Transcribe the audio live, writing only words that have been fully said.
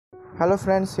Hello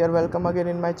friends, here welcome again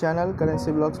in my channel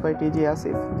Currency Vlogs by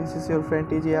T.G.ASIF. This is your friend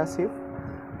T.G.ASIF.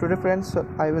 Today friends,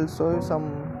 I will show you some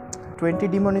 20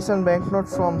 denomination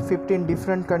banknotes from 15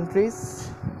 different countries.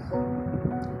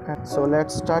 So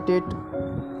let's start it.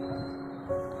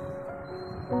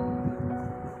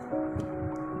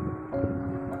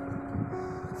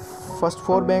 First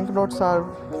 4 banknotes are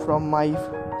from my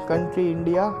country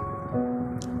India.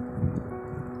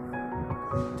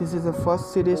 This is the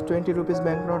first series 20 rupees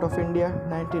banknote of India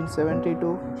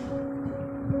 1972.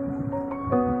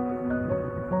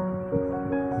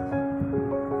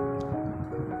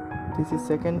 This is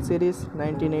second series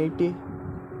 1980.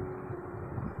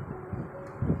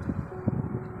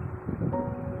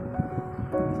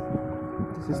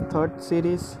 This is third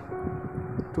series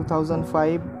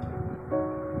 2005.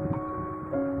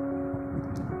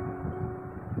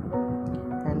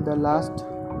 And the last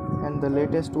and the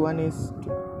latest one is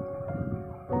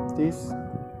this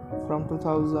from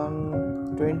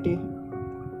 2020.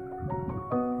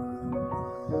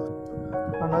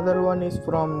 Another one is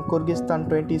from Kyrgyzstan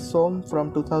 20 som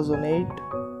from 2008.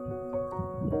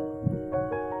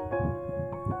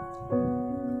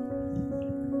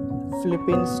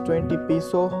 Philippines 20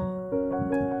 peso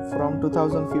from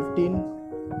 2015.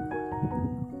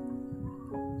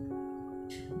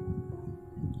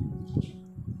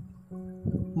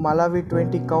 Malawi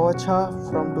 20 kawacha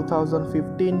from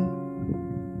 2015.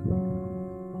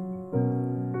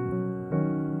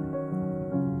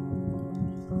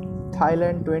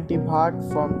 Thailand 20 baht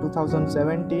from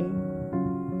 2017.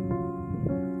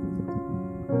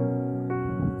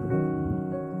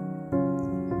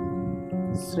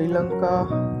 Sri Lanka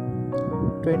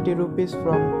 20 rupees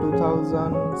from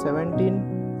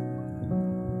 2017.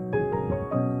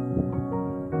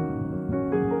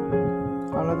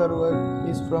 Another one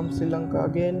is from Sri Lanka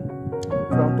again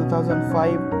from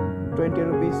 2005, 20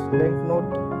 rupees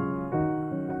banknote.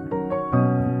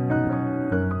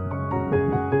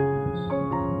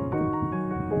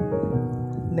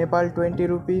 Nepal 20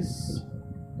 rupees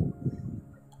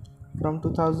from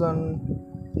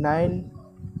 2009.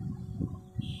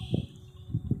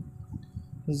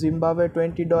 Zimbabwe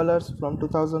 $20 from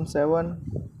 2007.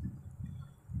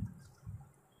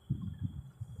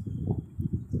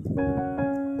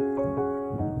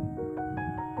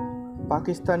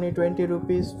 Pakistani 20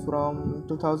 rupees from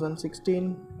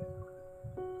 2016.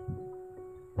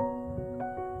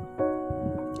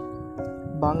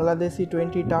 Bangladeshi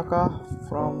 20 taka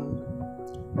from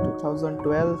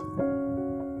 2012-13.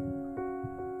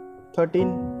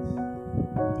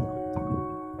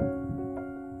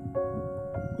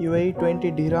 UAE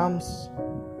 20 dirhams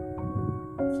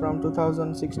from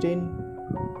 2016.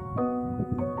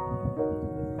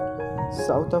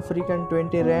 South African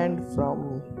 20 rand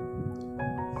from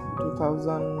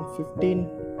 2015.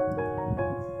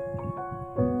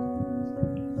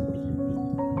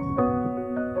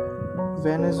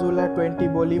 Venezuela 20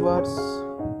 bolivars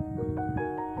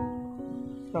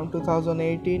from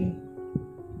 2018.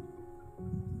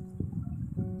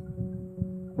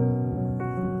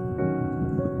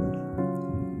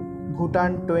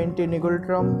 Bhutan 20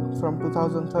 Nigultram from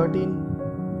 2013.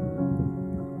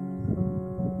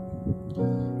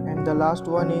 And the last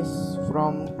one is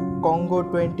from Congo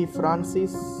 20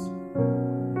 Francis.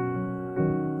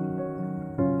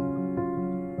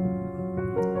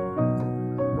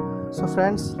 So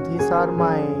friends, these are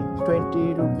my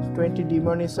 20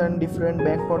 denomination different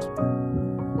banknotes,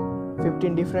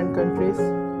 15 different countries.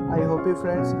 I hope you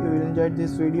friends you will enjoy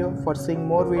this video. For seeing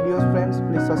more videos friends,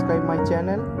 please subscribe my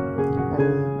channel,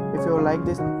 and if you like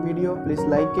this video please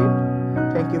like it.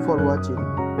 Thank you for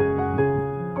watching.